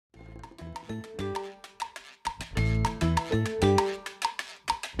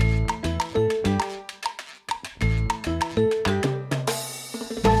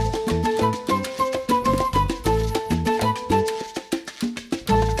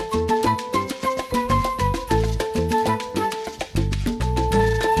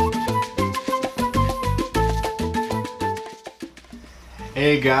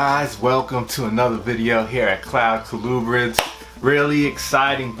Hey guys, welcome to another video here at Colubrids. Really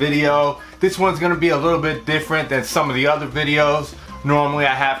exciting video. This one's gonna be a little bit different than some of the other videos. Normally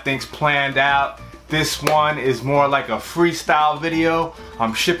I have things planned out. This one is more like a freestyle video.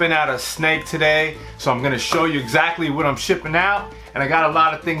 I'm shipping out a snake today, so I'm gonna show you exactly what I'm shipping out. And I got a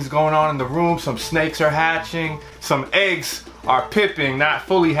lot of things going on in the room. Some snakes are hatching, some eggs are pipping, not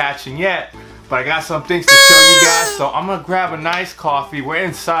fully hatching yet. But I got some things to show you guys, so I'm gonna grab a nice coffee. We're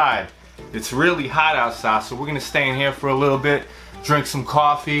inside. It's really hot outside, so we're gonna stay in here for a little bit, drink some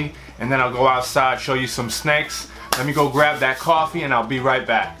coffee, and then I'll go outside, show you some snakes. Let me go grab that coffee and I'll be right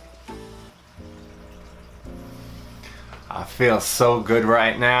back. I feel so good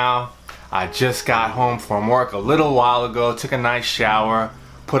right now. I just got home from work a little while ago, took a nice shower,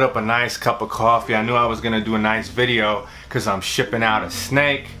 put up a nice cup of coffee. I knew I was gonna do a nice video because I'm shipping out a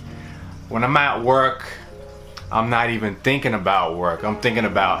snake. When I'm at work, I'm not even thinking about work. I'm thinking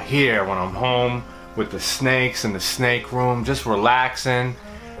about here when I'm home with the snakes in the snake room, just relaxing.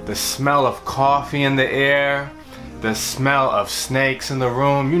 The smell of coffee in the air, the smell of snakes in the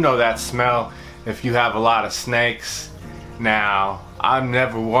room. You know that smell if you have a lot of snakes. Now, I'm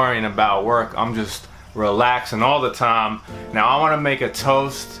never worrying about work. I'm just relaxing all the time. Now, I want to make a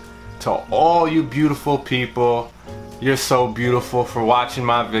toast to all you beautiful people. You're so beautiful for watching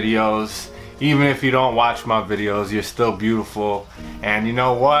my videos. Even if you don't watch my videos, you're still beautiful. And you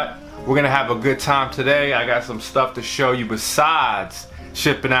know what? We're gonna have a good time today. I got some stuff to show you besides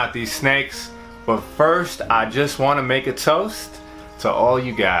shipping out these snakes. But first, I just want to make a toast to all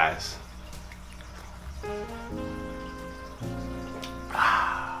you guys.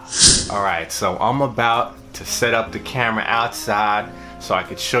 Alright, so I'm about to set up the camera outside so I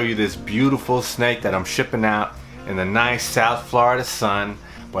could show you this beautiful snake that I'm shipping out in the nice South Florida sun.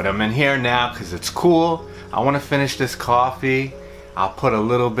 But I'm in here now because it's cool. I want to finish this coffee. I'll put a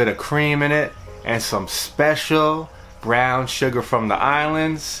little bit of cream in it and some special brown sugar from the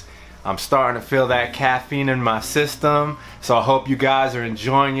islands. I'm starting to feel that caffeine in my system, so I hope you guys are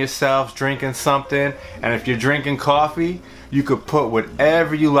enjoying yourselves drinking something. And if you're drinking coffee, you could put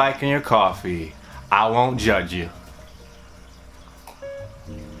whatever you like in your coffee. I won't judge you.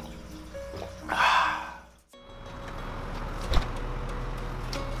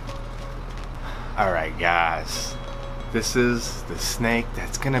 Alright guys, this is the snake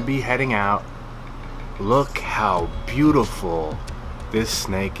that's gonna be heading out. Look how beautiful this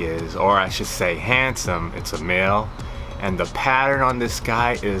snake is, or I should say handsome. It's a male, and the pattern on this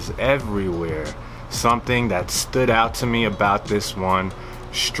guy is everywhere. Something that stood out to me about this one,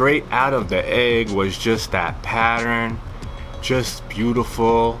 straight out of the egg, was just that pattern. Just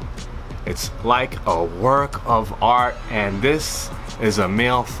beautiful. It's like a work of art, and this is a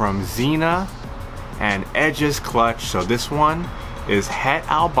male from Xena and Edge's Clutch. So this one is het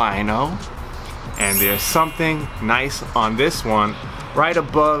albino, and there's something nice on this one. Right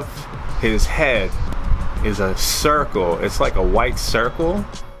above his head is a circle. It's like a white circle.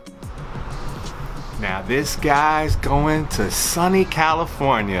 Now this guy's going to sunny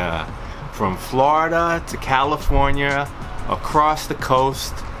California. From Florida to California, across the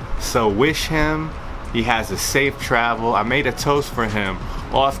coast. So wish him he has a safe travel. I made a toast for him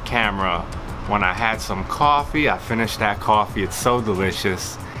off camera when I had some coffee. I finished that coffee. It's so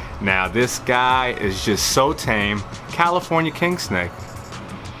delicious. Now this guy is just so tame. California kingsnake.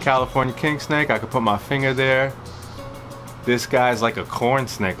 California kingsnake. I could put my finger there. This guy's like a corn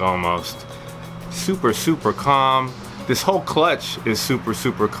snake almost. Super, super calm. This whole clutch is super,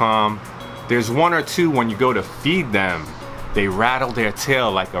 super calm. There's one or two when you go to feed them, they rattle their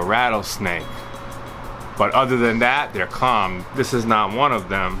tail like a rattlesnake. But other than that, they're calm. This is not one of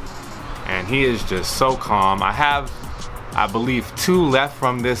them. And he is just so calm. I have, I believe, 2 left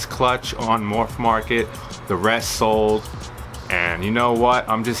from this clutch on Morphmarket. The rest sold. And you know what?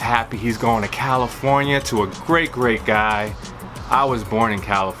 I'm just happy he's going to California, to a great, great guy. I was born in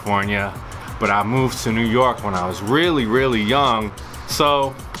California, but I moved to New York when I was really, really young.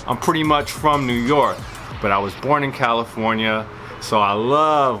 So I'm pretty much from New York, but I was born in California. So I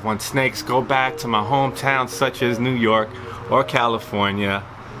love when snakes go back to my hometown, such as New York or California.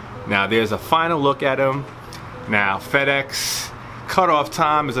 Now there's a final look at him. Now FedEx cutoff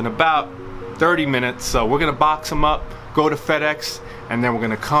time is in about 30 minutes, so we're gonna box him up, go to FedEx, and then we're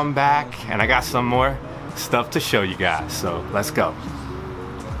gonna come back and I got some more stuff to show you guys, so let's go.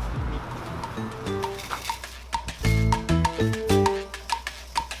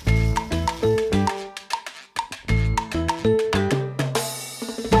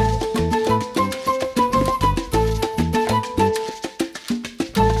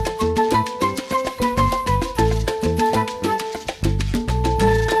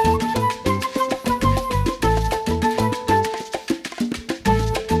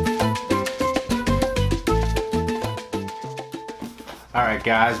 Alright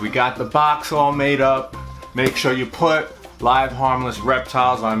guys, we got the box all made up. Make sure you put live harmless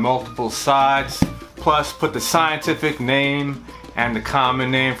reptiles on multiple sides. Plus put the scientific name and the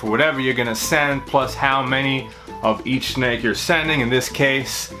common name for whatever you're gonna send, plus how many of each snake you're sending. In this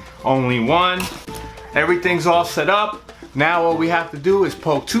case, only one. Everything's all set up. Now all we have to do is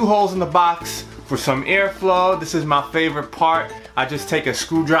poke 2 holes in the box for some airflow. This is my favorite part. I just take a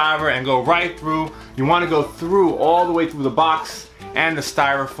screwdriver and go right through. You wanna go through all the way through the box and the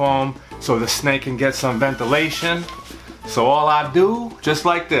styrofoam so the snake can get some ventilation. So all I do, just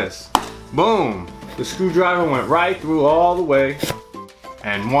like this, boom, the screwdriver went right through all the way.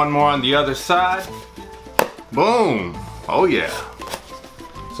 And one more on the other side, boom, oh yeah.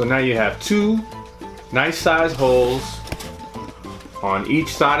 So now you have 2 nice sized holes on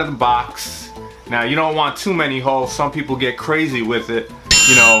each side of the box. Now you don't want too many holes, some people get crazy with it.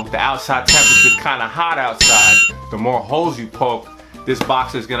 You know, the outside temperature is kind of hot outside. The more holes you poke, this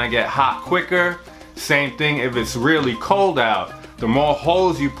box is gonna get hot quicker. Same thing if it's really cold out. The more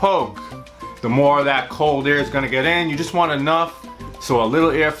holes you poke, the more of that cold air is gonna get in. You just want enough so a little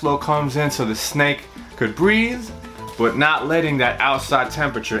airflow comes in so the snake could breathe, but not letting that outside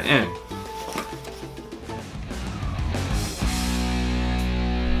temperature in.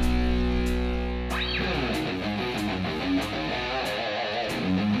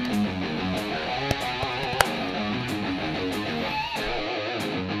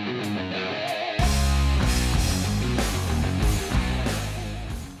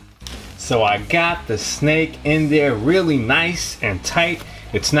 So I got the snake in there really nice and tight.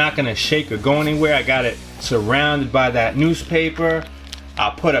 It's not gonna shake or go anywhere. I got it surrounded by that newspaper.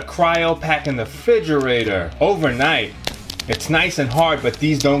 I'll put a cryo pack in the refrigerator overnight. It's nice and hard, but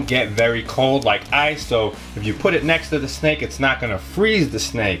these don't get very cold like ice. So if you put it next to the snake, it's not gonna freeze the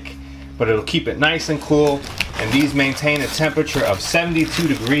snake, but it'll keep it nice and cool. And these maintain a temperature of 72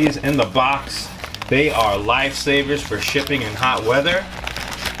 degrees in the box. They are lifesavers for shipping in hot weather.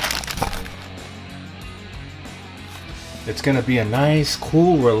 It's gonna be a nice,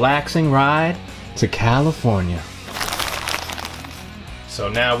 cool, relaxing ride to California. So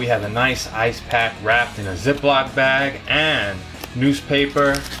now we have a nice ice pack wrapped in a Ziploc bag and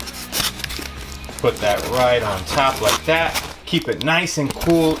newspaper. Put that right on top like that. Keep it nice and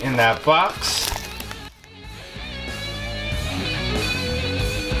cool in that box.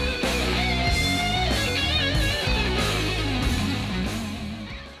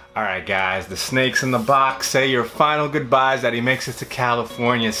 Alright guys, the snake's in the box. Say your final goodbyes that he makes it to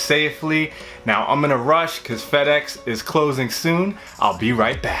California safely. Now I'm gonna rush because FedEx is closing soon. I'll be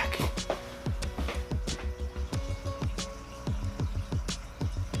right back.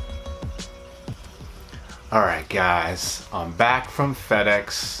 Alright guys, I'm back from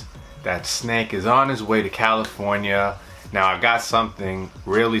FedEx. That snake is on his way to California. Now I got something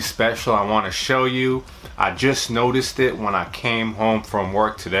really special I want to show you. I just noticed it when I came home from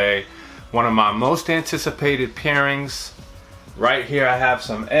work today. One of my most anticipated pairings. Right here I have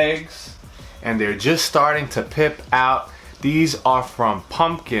some eggs and they're just starting to pip out. These are from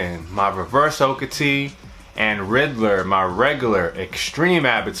Pumpkin, my reverse Okatee, and Riddler, my regular Extreme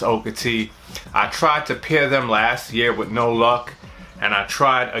Abbott's Okatee. I tried to pair them last year with no luck, and I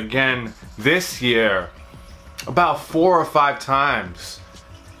tried again this year about 4 or 5 times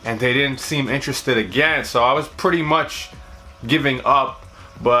and they didn't seem interested again, so I was pretty much giving up.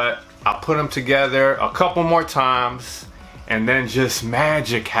 But I put them together a couple more times and then just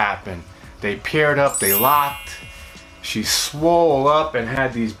magic happened. They paired up, they locked, she swole up and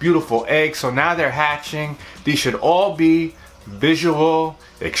had these beautiful eggs. So now they're hatching. These should all be visual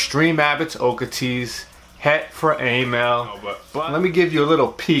Extreme Abbott's Okatees, het for AML. But let me give you a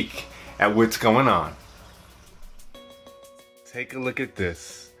little peek at what's going on. Take a look at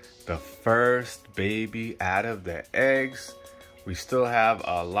this. The first baby out of the eggs. We still have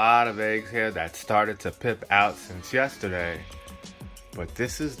a lot of eggs here that started to pip out since yesterday. But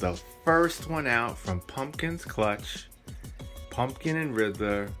this is the first one out from Pumpkin's clutch. Pumpkin and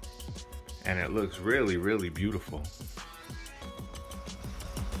Riddler. And it looks really, really beautiful.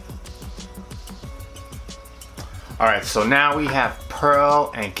 Alright, so now we have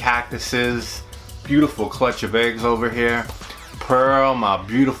Pearl and Cactus's beautiful clutch of eggs over here. Pearl, my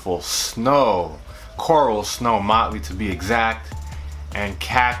beautiful snow, coral snow motley to be exact. And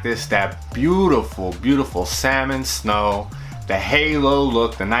Cactus, that beautiful, beautiful salmon snow. The halo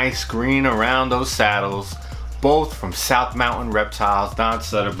look, the nice green around those saddles. Both from South Mountain Reptiles, Don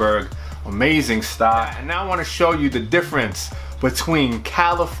Sutterberg. Amazing stock. And now I want to show you the difference between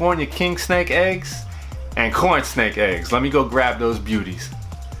California king snake eggs and corn snake eggs. Let me go grab those beauties.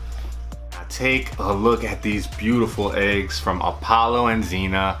 Now take a look at these beautiful eggs from Apollo and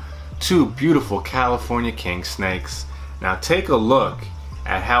Xena, two beautiful California king snakes. Now take a look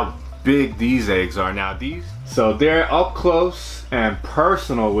at how big these eggs are. Now so they're up close and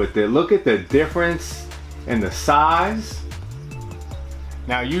personal with it. Look at the difference in the size.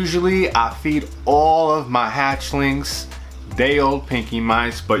 Now usually I feed all of my hatchlings day-old pinky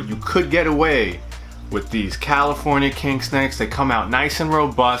mice, but you could get away with these California king snakes. They come out nice and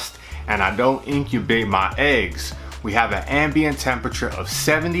robust, and I don't incubate my eggs. We have an ambient temperature of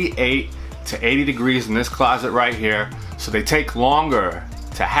 78 to 80 degrees in this closet right here, so they take longer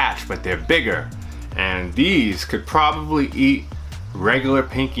to hatch, but they're bigger. And these could probably eat regular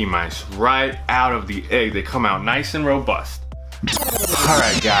pinky mice right out of the egg. They come out nice and robust.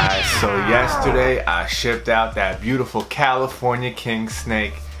 Alright guys, so yesterday I shipped out that beautiful California king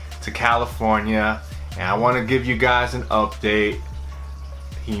snake to California, and I want to give you guys an update.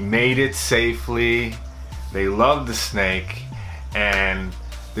 He made it safely. They love the snake, and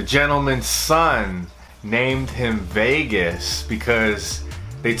the gentleman's son named him Vegas because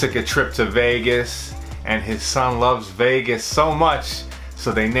they took a trip to Vegas and his son loves Vegas so much,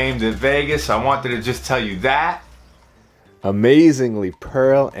 so they named it Vegas. I wanted to just tell you that. Amazingly,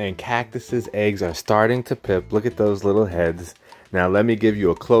 Pearl and Cactus's eggs are starting to pip. Look at those little heads. Now let me give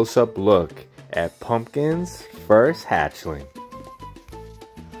you a close-up look at Pumpkin's first hatchling.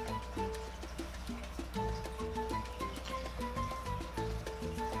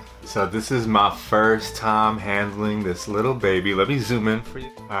 So this is my first time handling this little baby. Let me zoom in for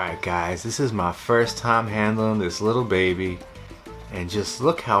you. Alright guys, this is my first time handling this little baby. And just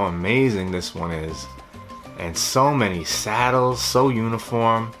look how amazing this one is. And so many saddles, so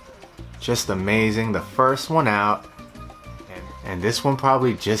uniform, just amazing. The first one out, and this one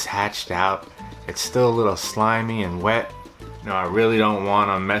probably just hatched out. It's still a little slimy and wet. No, I really don't want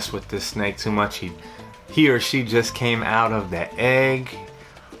to mess with this snake too much. He or she just came out of the egg.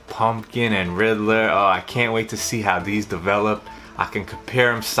 Pumpkin and Riddler. Oh, I can't wait to see how these develop. I can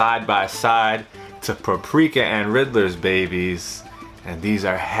compare them side by side to Paprika and Riddler's babies. And these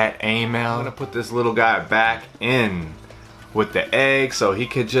are het Amel. I'm gonna put this little guy back in with the egg so he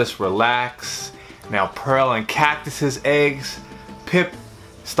could just relax. Now Pearl and Cactus's eggs, pip,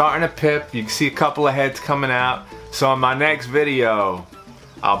 starting to pip. You can see a couple of heads coming out. So in my next video,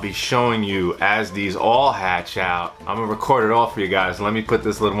 I'll be showing you as these all hatch out. I'm gonna record it all for you guys. Let me put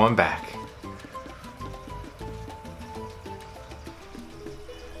this little one back.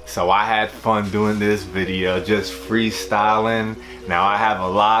 So I had fun doing this video, just freestyling. Now I have a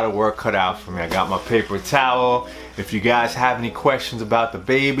lot of work cut out for me. I got my paper towel. If you guys have any questions about the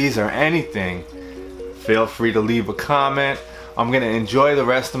babies or anything, feel free to leave a comment. I'm gonna enjoy the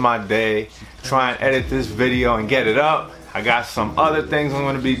rest of my day, try and edit this video and get it up. I got some other things I'm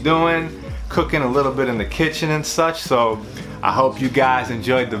gonna be doing, cooking a little bit in the kitchen and such. So I hope you guys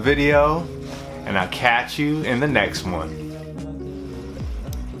enjoyed the video, and I'll catch you in the next one.